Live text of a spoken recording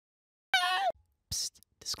Psst,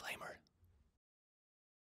 disclaimer.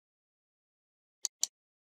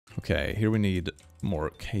 Okay, here we need more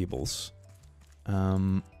cables.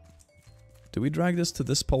 Do we drag this to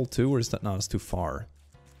this pole too, or is that... No, it's too far.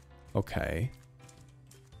 Okay.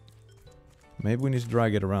 Maybe we need to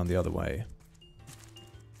drag it around the other way.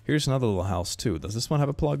 Here's another little house too. Does this one have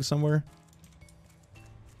a plug somewhere?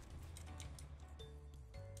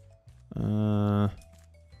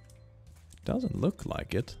 Doesn't look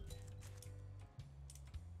like it.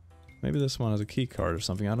 Maybe this one has a key card or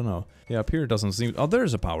something, I don't know. Yeah, up here it doesn't seem... Oh,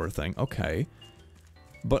 there's a power thing, okay.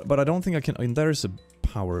 But I don't think I can... I mean, there's a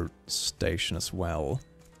power station as well.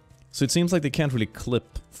 So it seems like they can't really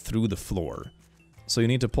clip through the floor. So you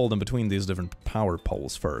need to pull them between these different power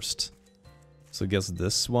poles first. So I guess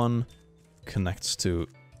this one connects to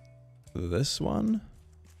this one?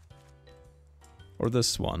 Or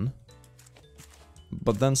this one?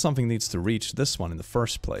 But then something needs to reach this one in the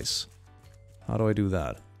first place. How do I do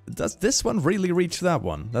that? Does this one really reach that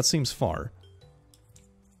one? That seems far.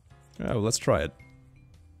 Oh, let's try it.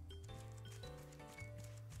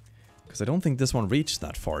 Because I don't think this one reached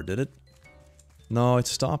that far, did it? No, it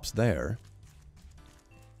stops there.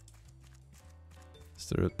 Is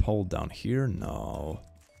there a pole down here? No.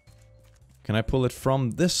 Can I pull it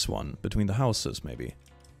from this one, between the houses, maybe?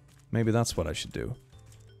 Maybe that's what I should do.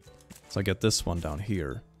 So I get this one down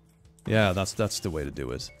here. Yeah, that's the way to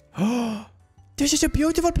do it. Oh, this is a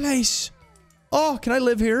beautiful place! Oh, can I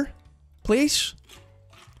live here? Please?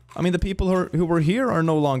 I mean, the people who were here are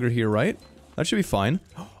no longer here, right? That should be fine.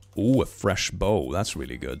 Ooh, a fresh bow. That's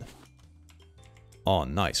really good. Oh,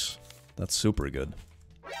 nice. That's super good.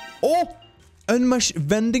 Oh! A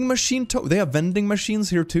vending machine. They have vending machines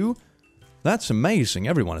here too? That's amazing.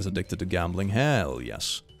 Everyone is addicted to gambling. Hell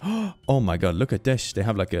yes. Oh my god, look at this. They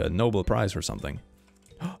have like a Nobel Prize or something.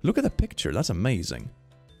 Look at the picture. That's amazing.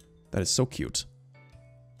 That is so cute.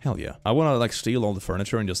 Hell yeah. I want to like steal all the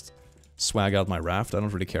furniture and just swag out my raft. I don't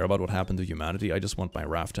really care about what happened to humanity. I just want my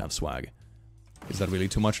raft to have swag. Is that really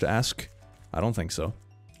too much to ask? I don't think so.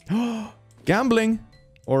 Gambling!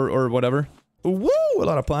 Or whatever. Woo! A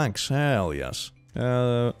lot of planks. Hell yes.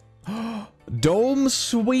 Dome,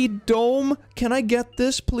 sweet dome! Can I get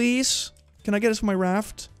this, please? Can I get this for my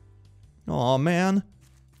raft? Aw, man.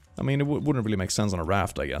 I mean, it wouldn't really make sense on a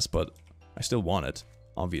raft, I guess, but I still want it,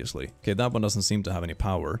 obviously. Okay, that one doesn't seem to have any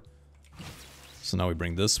power. So now we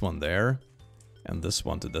bring this one there. And this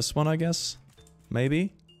one to this one, I guess?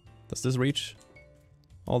 Maybe? Does this reach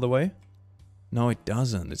all the way? No, it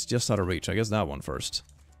doesn't. It's just out of reach. I guess that one first.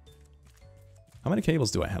 How many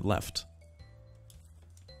cables do I have left?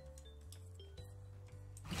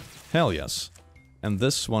 Hell yes. And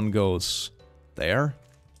this one goes there,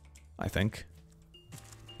 I think.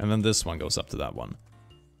 And then this one goes up to that one.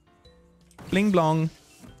 Bling blong.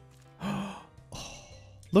 Oh,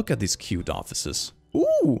 look at these cute offices.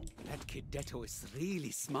 Ooh! That kid Detto is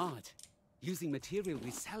really smart. Using material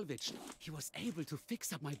we salvaged, he was able to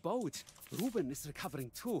fix up my boat. Ruben is recovering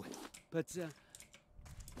too. But, he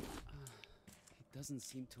doesn't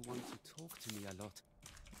seem to want to talk to me a lot.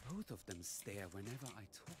 Both of them stare whenever I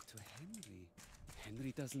talk to Henry.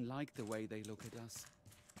 Henry doesn't like the way they look at us.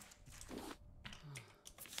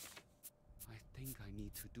 I think I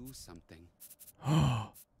need to do something.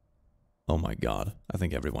 Oh my god. I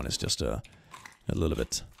think everyone is just a little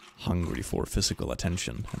bit hungry for physical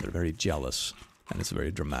attention. And they're very jealous. And it's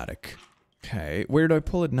very dramatic. Okay, where do I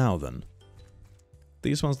pull it now then?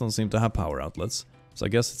 These ones don't seem to have power outlets. So I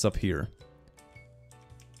guess it's up here.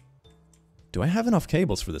 Do I have enough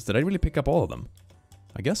cables for this? Did I really pick up all of them?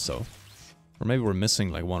 I guess so. Or maybe we're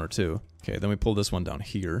missing like one or two. Okay, then we pull this one down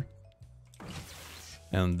here.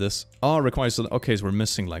 And this... Oh, requires... Okay, so we're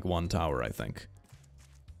missing like one tower, I think.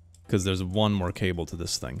 Because there's one more cable to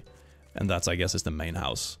this thing. And that's, I guess, is the main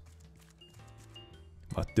house.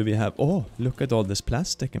 What do we have? Oh, look at all this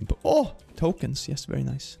plastic and... Oh, tokens. Yes, very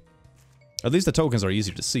nice. At least the tokens are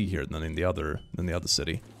easier to see here than in the other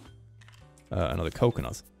city. Another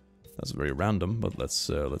coconut. That's very random, but let's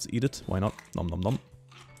eat it. Why not? Nom nom nom.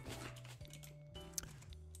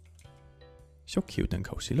 So cute and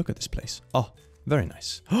cozy. Look at this place. Oh, very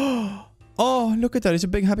nice. Oh, look at that. It's a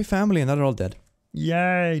big happy family and now they're all dead.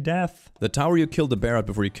 Yay, death. The tower you killed the bear at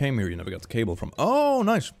before you came here, you never got the cable from. Oh,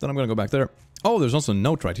 nice. Then I'm gonna go back there. Oh, there's also a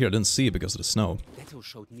note right here. I didn't see it because of the snow. Detto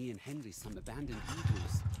showed me and Henry some abandoned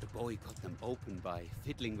igloos. The boy got them open by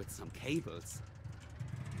fiddling with some cables.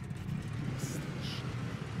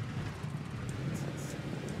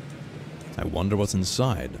 I wonder what's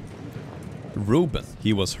inside. Ruben,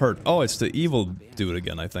 he was hurt. Oh, it's the evil dude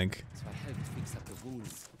again, I think. So I helped fix up the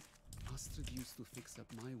wounds. Astrid used to fix up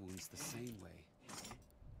my wounds the same way.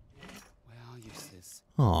 Where are you,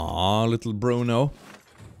 Aww, little Bruno.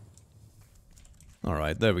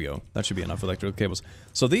 Alright, there we go. That should be enough electrical cables.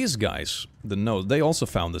 So these guys, the node, they also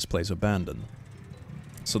found this place abandoned.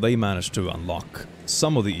 So they managed to unlock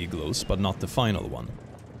some of the igloos, but not the final one.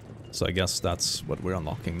 So I guess that's what we're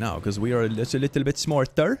unlocking now, because we are a little bit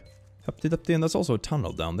smarter. And that's also a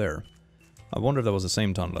tunnel down there. I wonder if that was the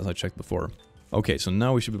same tunnel as I checked before. Okay, so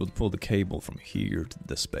now we should be able to pull the cable from here to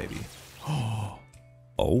this baby.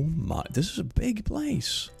 Oh my, this is a big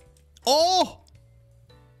place. Oh!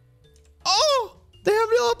 Oh! They have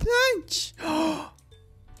little planks!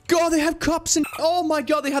 God, they have cups and... Oh my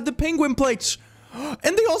god, they have the penguin plates!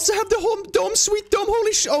 And they also have the home dome, sweet dome,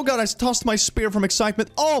 holy sh... Oh god, I tossed my spear from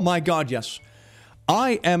excitement. Oh my god, yes.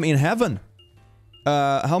 I am in heaven.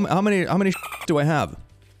 How many do I have?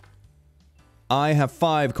 I have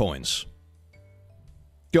 5 coins.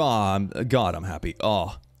 God, I'm happy.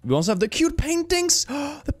 Oh. We also have the cute paintings!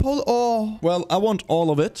 The pole... Oh. Well, I want all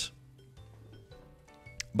of it.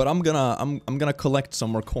 But I'm gonna collect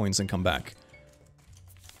some more coins and come back.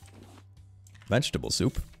 Vegetable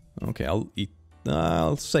soup. Okay, I'll eat...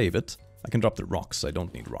 I'll save it. I can drop the rocks. I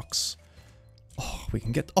don't need rocks. Oh, we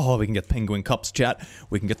can get... Oh, we can get penguin cups, chat.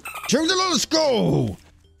 We can get... Let's go!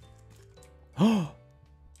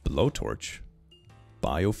 Blowtorch.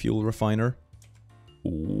 Biofuel refiner.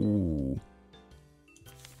 Ooh.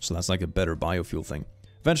 So that's like a better biofuel thing.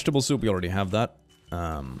 Vegetable soup, we already have that.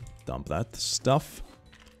 Dump that stuff.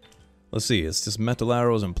 Let's see, it's just metal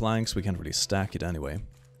arrows and planks. We can't really stack it anyway.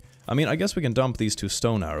 I mean, I guess we can dump these 2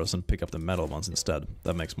 stone arrows and pick up the metal ones instead.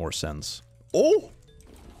 That makes more sense. Oh!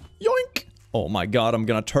 Yoink! Oh my god, I'm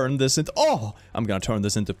gonna turn this into... Oh! I'm gonna turn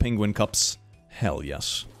this into penguin cups. Hell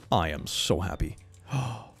yes. I am so happy.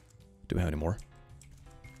 Do we have any more?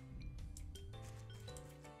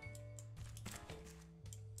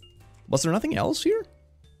 Was there nothing else here?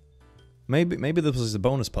 Maybe this was a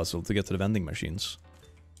bonus puzzle to get to the vending machines.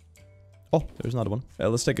 Oh, there's another one.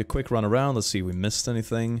 Let's take a quick run around. Let's see if we missed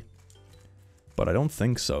anything. But I don't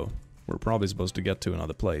think so. We're probably supposed to get to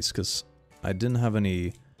another place, because I didn't have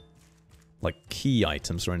any, like, key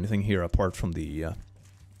items or anything here apart from the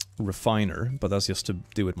refiner, but that's just to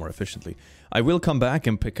do it more efficiently. I will come back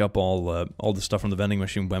and pick up all the stuff from the vending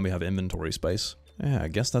machine when we have inventory space. Yeah, I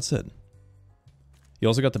guess that's it. You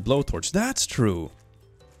also got the blowtorch. That's true!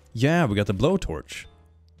 Yeah, we got the blowtorch.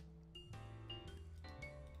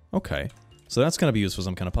 Okay. So that's gonna be used for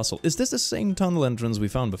some kind of puzzle. Is this the same tunnel entrance we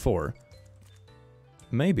found before?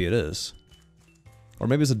 Maybe it is. Or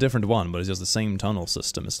maybe it's a different one, but it's just the same tunnel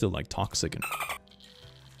system. It's still like toxic and...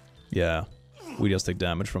 Yeah. We just take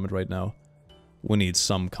damage from it right now. We need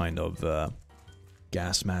some kind of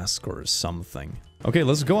gas mask or something. Okay,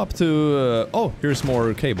 let's go up to... oh, here's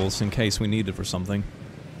more cables in case we need it for something.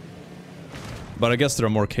 But I guess there are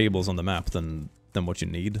more cables on the map than what you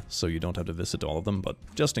need, so you don't have to visit all of them, but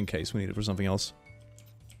just in case we need it for something else.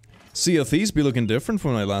 Sea of Thieves be looking different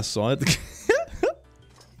from when I last saw it.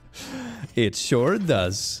 It sure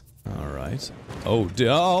does. Alright. Oh,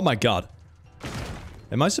 oh my god.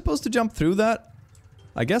 Am I supposed to jump through that?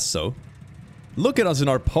 I guess so. Look at us in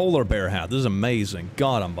our polar bear hat. This is amazing.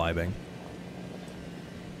 God, I'm vibing.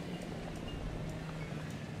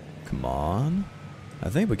 Come on. I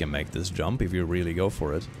think we can make this jump if you really go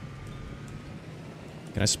for it.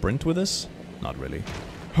 Can I sprint with this? Not really.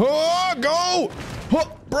 Oh, go!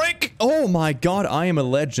 Oh, break! Oh my god, I am a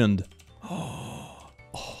legend. Oh.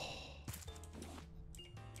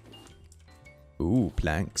 Ooh,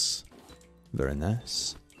 planks. Very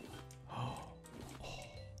nice.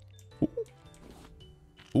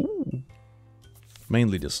 Ooh.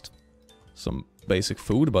 Mainly just some basic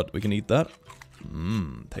food, but we can eat that.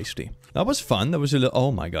 Mmm, tasty. That was fun. That was a little...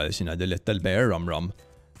 Oh my god, you know, the little bear rum.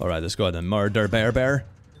 Alright, let's go ahead and murder bear.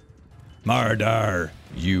 Murder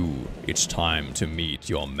you. It's time to meet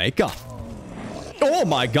your maker. Oh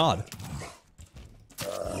my god.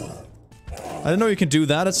 I didn't know you can do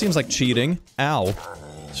that. It seems like cheating. Ow.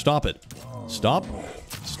 Stop it. Stop.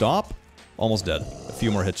 Stop. Almost dead. A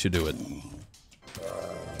few more hits should do it.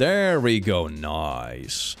 There we go.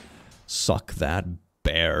 Nice. Suck that,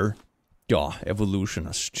 bear. Yeah, evolution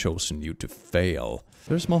has chosen you to fail.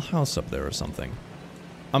 There's a small house up there or something.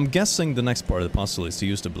 I'm guessing the next part of the puzzle is to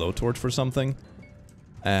use the blowtorch for something.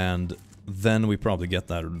 And then we probably get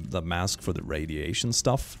that mask for the radiation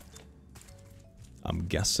stuff. I'm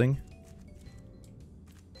guessing.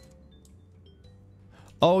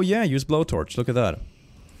 Oh yeah, use blowtorch. Look at that.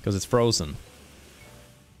 Because it's frozen.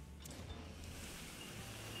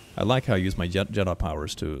 I like how I use my Jedi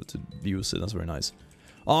powers to use it. That's very nice.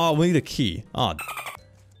 Oh, we need a key. Ah,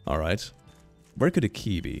 alright. Where could a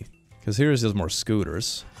key be? Because here is just more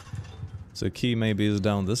scooters. So key maybe is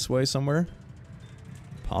down this way somewhere?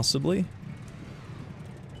 Possibly?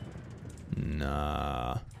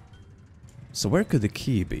 Nah. So where could the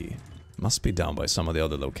key be? Must be down by some of the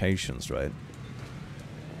other locations, right?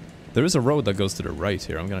 There is a road that goes to the right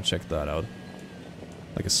here. I'm gonna check that out.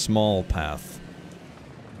 Like a small path.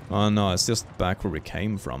 Oh no, it's just back where we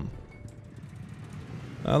came from.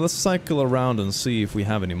 Let's cycle around and see if we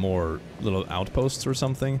have any more little outposts or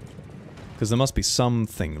something. Because there must be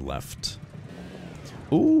something left.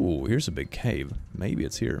 Ooh, here's a big cave. Maybe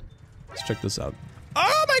it's here. Let's check this out.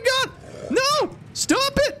 Oh my god! No!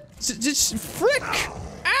 Stop it! Just frick!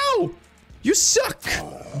 Ow! You suck!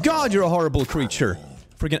 God, you're a horrible creature.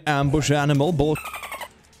 Freaking ambush animal bull.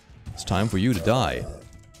 It's time for you to die.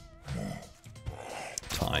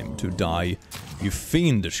 Time to die, you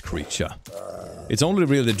fiendish creature. It's only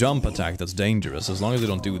really the jump attack that's dangerous. As long as they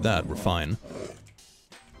don't do that, we're fine.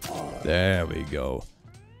 There we go.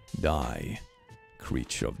 Die,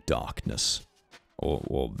 creature of darkness.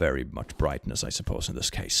 Or very much brightness, I suppose, in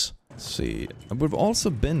this case. Let's see. We've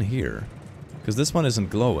also been here. Because this one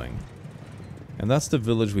isn't glowing. And that's the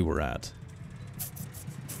village we were at.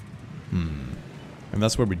 And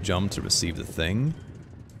that's where we jumped to receive the thing.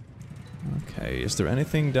 Okay, is there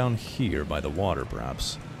anything down here by the water,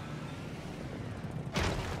 perhaps?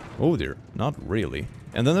 Oh dear, not really.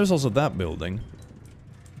 And then there's also that building.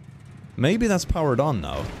 Maybe that's powered on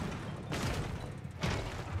now.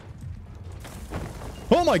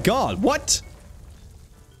 Oh my god, what?!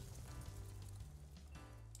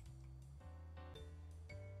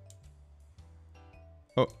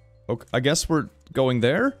 Oh, okay, I guess we're going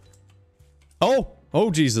there? Oh! Oh,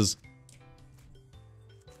 Jesus.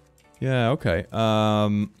 Yeah, okay.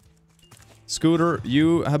 Scooter,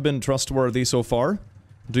 you have been trustworthy so far.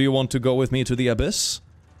 Do you want to go with me to the abyss?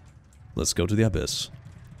 Let's go to the abyss.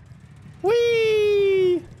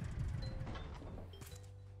 Whee!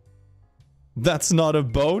 That's not a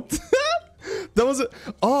boat? That was a...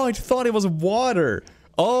 Oh, I thought it was water.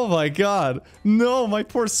 Oh my god. No, my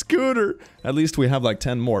poor Scooter. At least we have like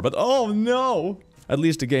 10 more, but oh no! At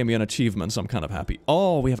least it gave me an achievement, so I'm kind of happy.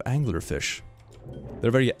 Oh, we have anglerfish. They're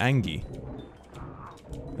very angy.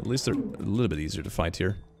 At least they're a little bit easier to fight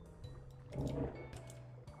here.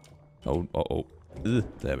 Oh, uh-oh.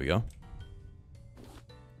 There we go.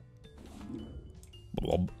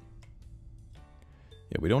 Blob.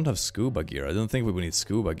 Yeah, we don't have scuba gear. I don't think we would need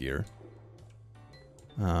scuba gear.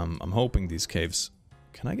 I'm hoping these caves...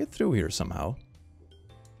 Can I get through here somehow?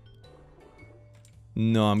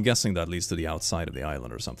 No, I'm guessing that leads to the outside of the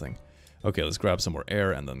island or something. Okay, let's grab some more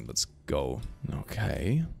air and then let's go.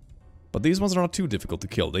 Okay. But these ones are not too difficult to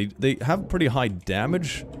kill. They have pretty high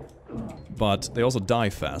damage, but they also die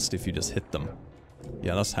fast if you just hit them.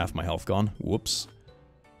 Yeah, that's half my health gone. Whoops.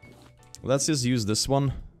 Let's just use this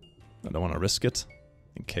one. I don't want to risk it.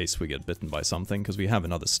 In case we get bitten by something, because we have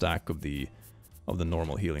another stack of the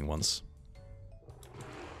normal healing ones.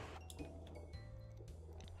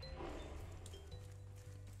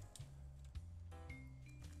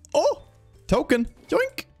 Oh! Token!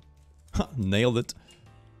 Yoink! Ha, nailed it.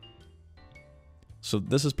 So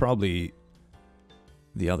this is probably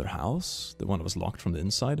the other house? The one that was locked from the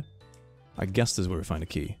inside? I guess this is where we find a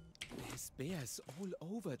key. There's bears all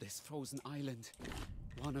over this frozen island.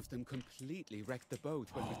 One of them completely wrecked the boat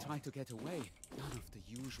when we tried to get away. None of the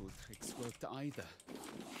usual tricks worked either.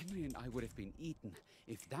 Henry and I would have been eaten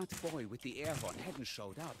if that boy with the air horn hadn't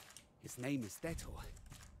showed up. His name is Detto.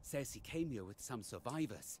 Says he came here with some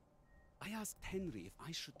survivors. I asked Henry if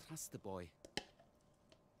I should trust the boy.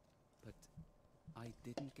 But I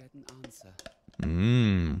didn't get an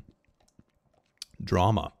answer.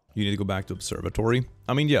 Drama. You need to go back to observatory.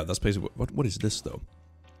 I mean, yeah, that's basically what is this though?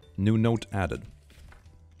 New note added.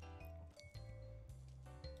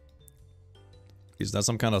 Is that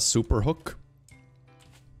some kind of super hook?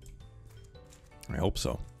 I hope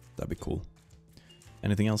so. That'd be cool.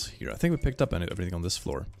 Anything else here? I think we picked up everything on this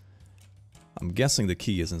floor. I'm guessing the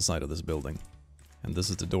key is inside of this building. And this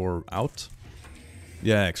is the door out?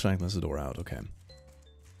 Yeah, exactly, that's the door out, okay.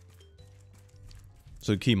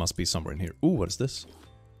 So the key must be somewhere in here. Ooh, what is this?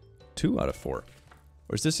 2 out of 4.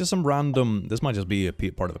 Or is this just some random... This might just be a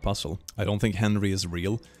part of the puzzle. I don't think Henry is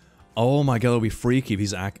real. Oh my god, it'll be freaky if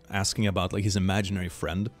he's asking about, like, his imaginary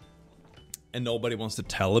friend. And nobody wants to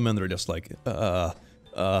tell him, and they're just like,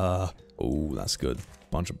 Oh, that's good.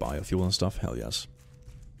 Bunch of biofuel and stuff, hell yes.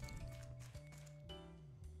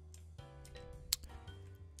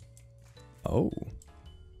 Oh.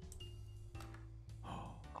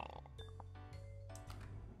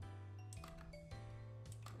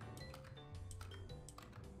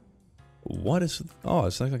 What is... Oh,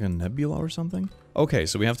 it's like a nebula or something? Okay,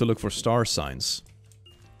 so we have to look for star signs.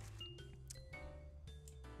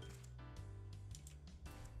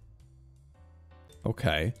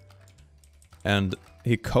 Okay. And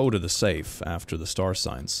he coded the safe after the star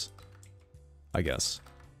signs. I guess.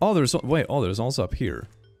 Oh, there's... Wait, oh, there's also up here.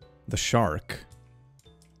 The shark.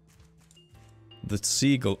 The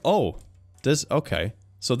seagull. Oh! This... Okay.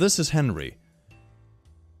 So this is Henry.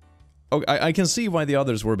 Okay, I can see why the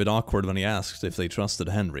others were a bit awkward when he asked if they trusted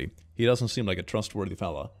Henry. He doesn't seem like a trustworthy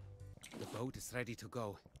fella. The boat is ready to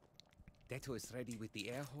go. Detto is ready with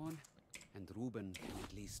the air horn, and Ruben can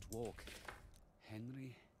at least walk.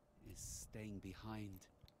 Henry is staying behind.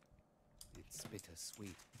 It's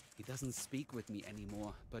bittersweet. He doesn't speak with me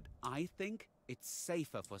anymore, but I think it's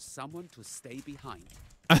safer for someone to stay behind.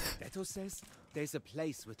 Detto says there's a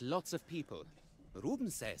place with lots of people.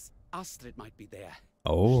 Ruben says Astrid might be there.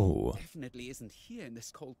 Oh. She definitely isn't here in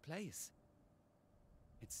this cold place.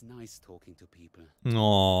 It's nice talking to people.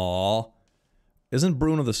 Aww. Isn't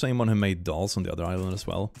Bruno the same one who made dolls on the other island as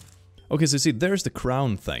well? Okay, so see, there's the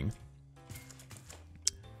crown thing.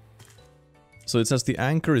 So it says the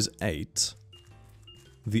anchor is 8.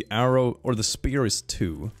 The arrow, or the spear is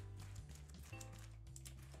 2.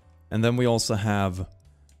 And then we also have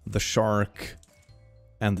the shark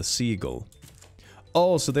and the seagull.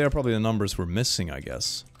 Oh, so they are probably the numbers we're missing, I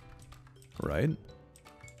guess. Right?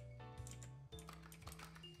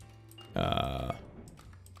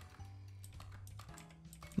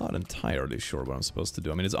 Not entirely sure what I'm supposed to do.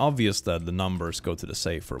 I mean, it's obvious that the numbers go to the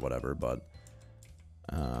safe or whatever, but...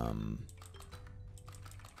 A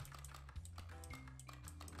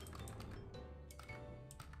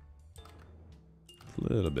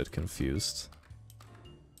little bit confused.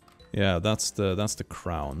 Yeah, that's the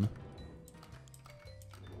crown.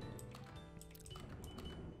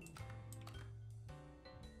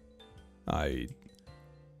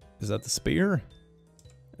 Is that the spear?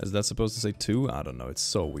 Is that supposed to say 2? I don't know, it's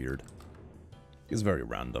so weird. It's very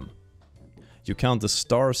random. You count the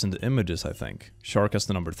stars in the images, I think. Shark has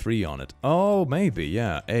the number 3 on it. Oh, maybe,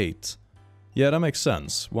 yeah, 8. Yeah, that makes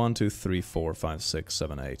sense. 1, 2, 3, 4, 5, 6,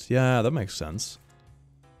 7, 8. Yeah, that makes sense.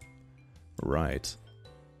 Right.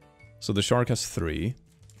 So the shark has 3.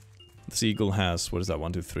 The seagull has, what is that?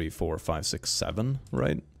 1, 2, 3, 4, 5, 6, 7,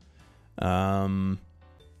 right?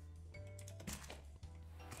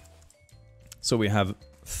 So we have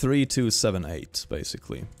 3, 2, 7, 8,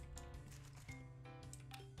 basically.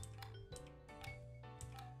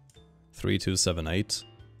 3, 2, 7, 8.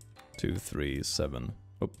 2, 3, 7.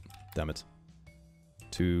 Oh, damn it.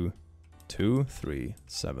 2, 2, 3,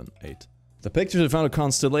 7, 8. The pictures of found of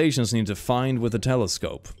constellations need to find with a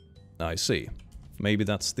telescope. I see. Maybe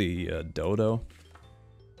that's the dodo.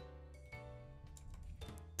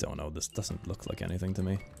 Don't know, this doesn't look like anything to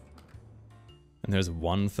me. And there's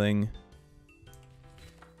one thing.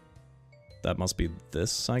 That must be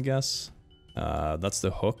this, I guess. That's the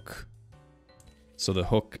hook. So the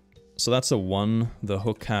hook... So that's a 1. The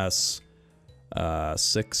hook has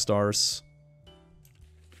 6 stars.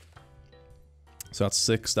 So that's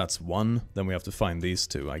 6, that's 1. Then we have to find these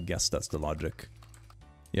 2. I guess that's the logic.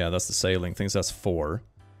 Yeah, that's the sailing thing. So that's 4.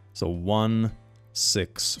 So 1,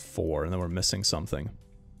 6, 4. And then we're missing something.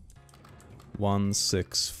 1,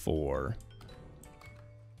 6, 4.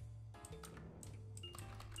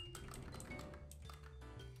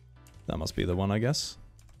 That must be the one, I guess.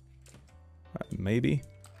 Maybe.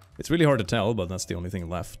 It's really hard to tell, but that's the only thing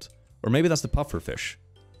left. Or maybe that's the pufferfish.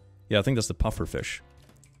 Yeah, I think that's the pufferfish.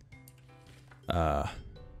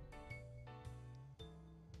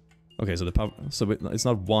 Okay, so it's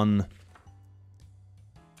not 1.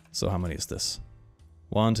 So how many is this?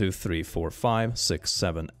 1, 2, 3, 4, 5, 6,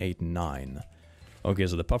 7, 8, 9. Okay,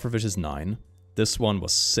 so the pufferfish is 9. This one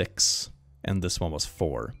was 6. And this one was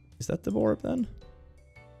 4. Is that the orb then?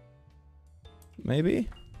 Maybe?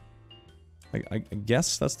 I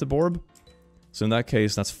guess that's the Borb. So in that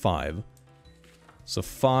case, that's 5. So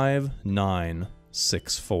 5, 9,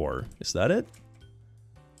 6, 4. Is that it?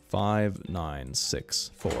 5, 9,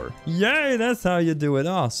 6, 4. Yay, that's how you do it.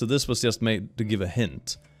 Ah, so this was just made to give a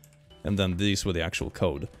hint. And then these were the actual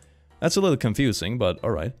code. That's a little confusing, but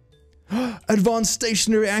alright. Advanced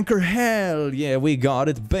stationary anchor, hell yeah, we got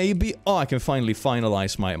it, baby. Oh, I can finally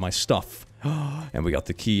finalize my stuff. And we got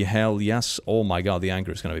the key, hell yes. Oh my god, the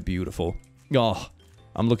anchor is gonna be beautiful. Oh,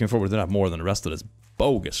 I'm looking forward to that more than the rest of this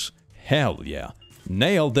bogus. Hell yeah.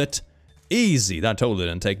 Nailed it. Easy, that totally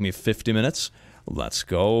didn't take me 50 minutes. Let's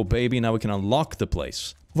go, baby, now we can unlock the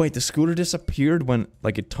place. Wait, the scooter disappeared when,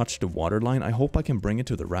 like, it touched the water line? I hope I can bring it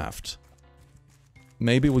to the raft.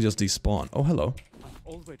 Maybe we'll just despawn. Oh, hello. I've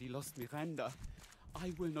already lost Miranda.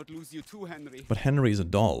 I will not lose you too, Henry. But Henry is a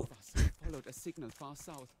doll. Followed a signal far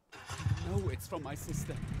south. I know it's from my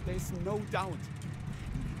sister. There's no doubt.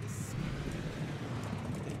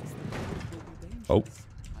 Oh.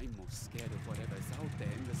 I'm most scared of whatever's out there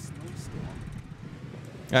in the snowstorm.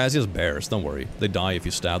 Yeah, it's just bears, don't worry. They die if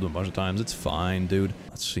you stab them a bunch of times. It's fine, dude.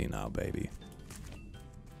 Let's see now, baby.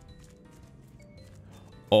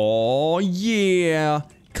 Oh, yeah!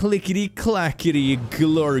 Clickety-clackety,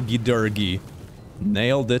 glurgy-durgy.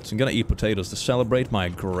 Nailed it. I'm gonna eat potatoes to celebrate my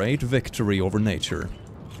great victory over nature.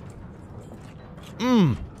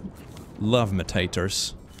 Mmm! Love me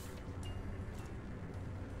taters.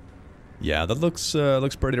 Yeah, that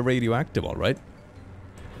looks pretty radioactive, alright.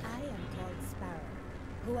 I am called Sparrow.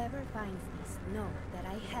 Whoever finds this, know that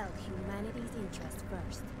I held humanity's interest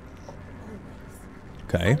first. Always.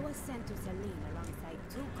 Okay. I was sent to Saline alongside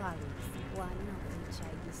 2 colleagues, one of which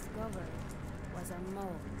I discovered was a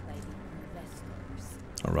mold by the investors.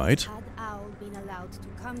 Alright. Had Owl been allowed to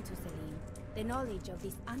come to Saline, the knowledge of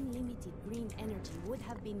this unlimited green energy would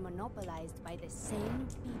have been monopolized by the same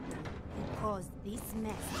people who caused this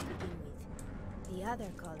mess to begin with. The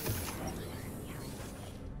other colleagues left behind.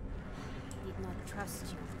 I did not trust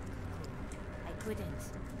you. I couldn't.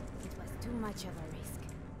 It was too much of a risk.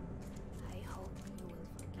 I hope you will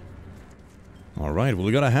forgive me. Alright, well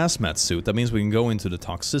we got a hazmat suit. That means we can go into the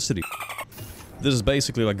toxicity. This is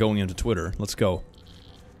basically like going into Twitter. Let's go.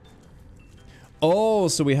 Oh,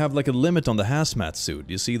 so we have like a limit on the hazmat suit.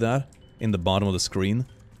 You see that? In the bottom of the screen?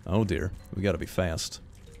 Oh dear. We gotta be fast.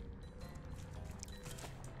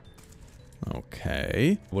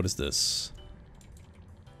 Okay. What is this?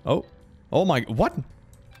 Oh. Oh my... What?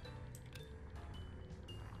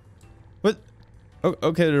 What? Oh,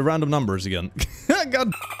 okay, the random numbers again.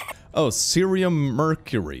 God. Oh, cerium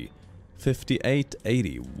mercury.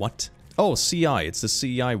 5880. What? Oh, CI. It's the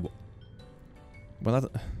CI... Well,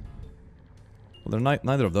 that... Well, they're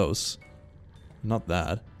neither of those. Not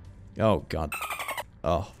that. Oh, God.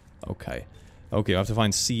 Oh, okay. Okay, I have to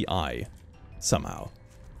find CI. Somehow.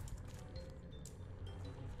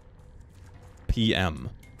 PM.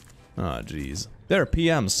 Ah, jeez. There,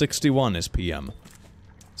 PM. 61 is PM.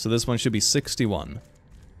 So this one should be 61.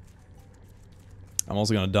 I'm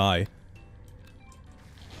also gonna die.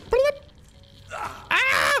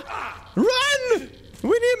 Ah! Run! We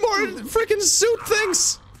need more freaking suit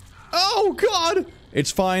things! Oh, God!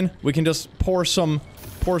 It's fine. We can just pour some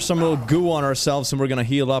little goo on ourselves and we're gonna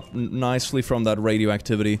heal up nicely from that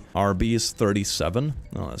radioactivity. RB is 37.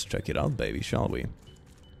 Oh, let's check it out, baby, shall we?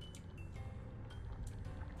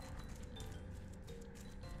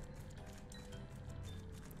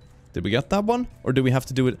 Did we get that one? Or do we have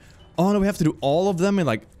to do it... Oh, no, we have to do all of them in,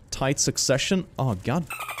 like, tight succession? Oh, God.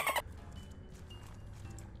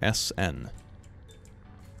 SN.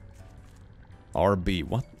 RB,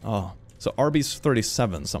 what? Oh. So RB's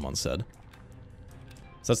 37, someone said.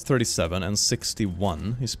 So that's 37, and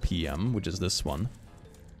 61 is PM, which is this one.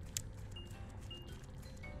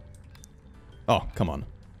 Oh, come on.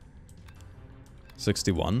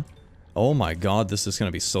 61. Oh my God, this is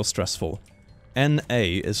gonna be so stressful. NA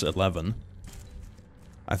is 11.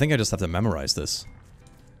 I think I just have to memorize this.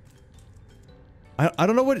 I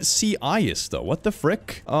don't know what CI is, though. What the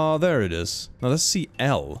frick? Oh, there it is. No, that's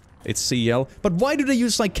CL. It's CL. But why do they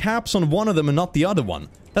use, like, caps on one of them and not the other one?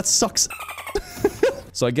 That sucks.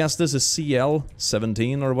 So I guess this is CL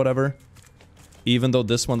 17 or whatever. Even though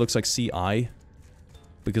this one looks like CI.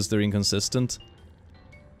 Because they're inconsistent.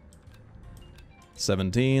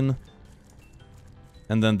 17.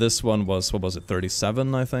 And then this one was, what was it,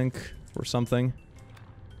 37, I think? Or something.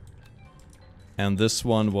 And this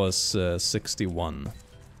one was 61.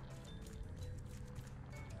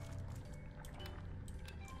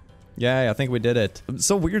 Yeah, I think we did it. It's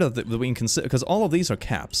so weird that we can consider, because all of these are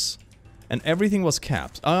caps. And everything was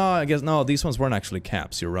caps. Ah, I guess, no, these ones weren't actually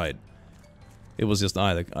caps, you're right. It was just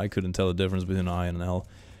I, like, I couldn't tell the difference between I and an L.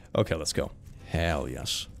 Okay, let's go. Hell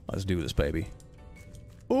yes. Let's do this, baby.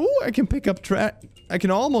 Ooh, I can pick up trash. I can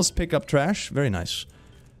almost pick up trash. Very nice.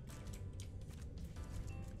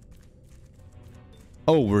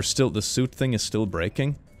 Oh, we're still... The suit thing is still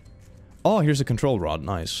breaking? Oh, here's a control rod.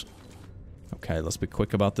 Nice. Okay, let's be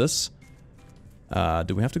quick about this.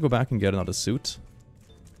 Do we have to go back and get another suit?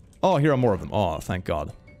 Oh, here are more of them. Oh, thank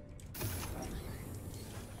God.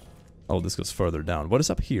 Oh, this goes further down. What is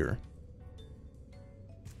up here?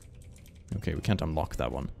 Okay, we can't unlock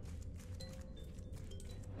that one.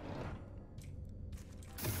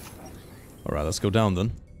 Alright, let's go down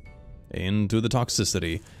then. Into the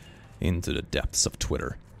toxicity. Into the depths of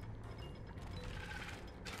Twitter.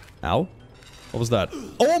 Ow. What was that?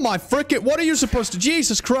 Oh my frickin', what are you supposed to-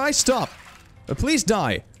 Jesus Christ, stop! Please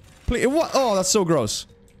die. Please. What? Oh, that's so gross.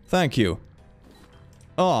 Thank you.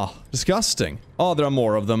 Oh, disgusting. Oh, there are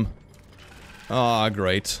more of them. Ah,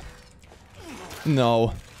 great.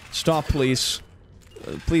 No. Stop, please.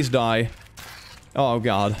 Please die. Oh,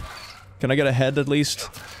 God. Can I get a head, at least?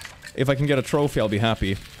 If I can get a trophy, I'll be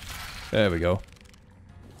happy. There we go.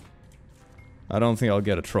 I don't think I'll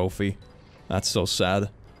get a trophy. That's so sad.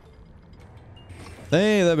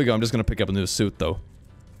 Hey, there we go. I'm just gonna pick up a new suit, though.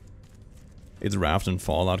 It's Raft and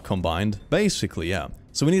Fallout combined. Basically, yeah.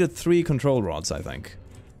 So we needed 3 control rods, I think.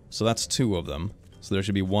 So that's 2 of them. So there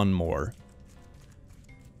should be 1 more.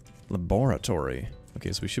 Laboratory.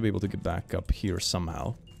 Okay, so we should be able to get back up here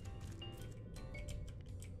somehow.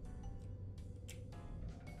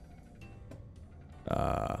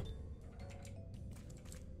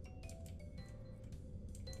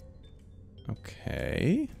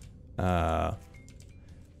 Okay.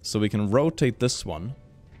 So we can rotate this one.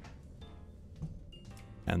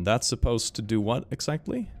 And that's supposed to do what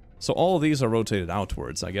exactly? So all of these are rotated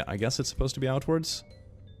outwards. I guess it's supposed to be outwards.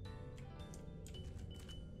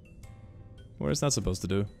 What is that supposed to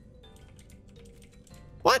do?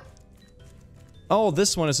 What? Oh,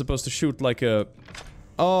 this one is supposed to shoot like a...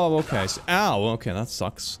 Oh, okay. So, ow, okay, that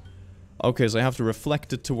sucks. Okay, so I have to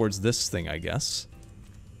reflect it towards this thing, I guess.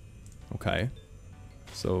 Okay.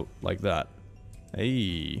 So, like that.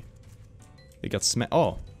 Hey. It got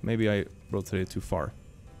oh, maybe I rotated too far.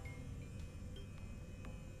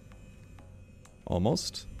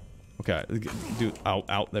 Almost. Okay, dude, ow,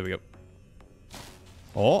 ow, there we go.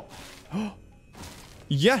 Oh.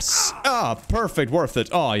 Yes! Ah, perfect, worth it.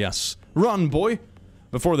 Oh, yes. Run, boy.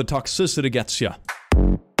 Before the toxicity gets ya.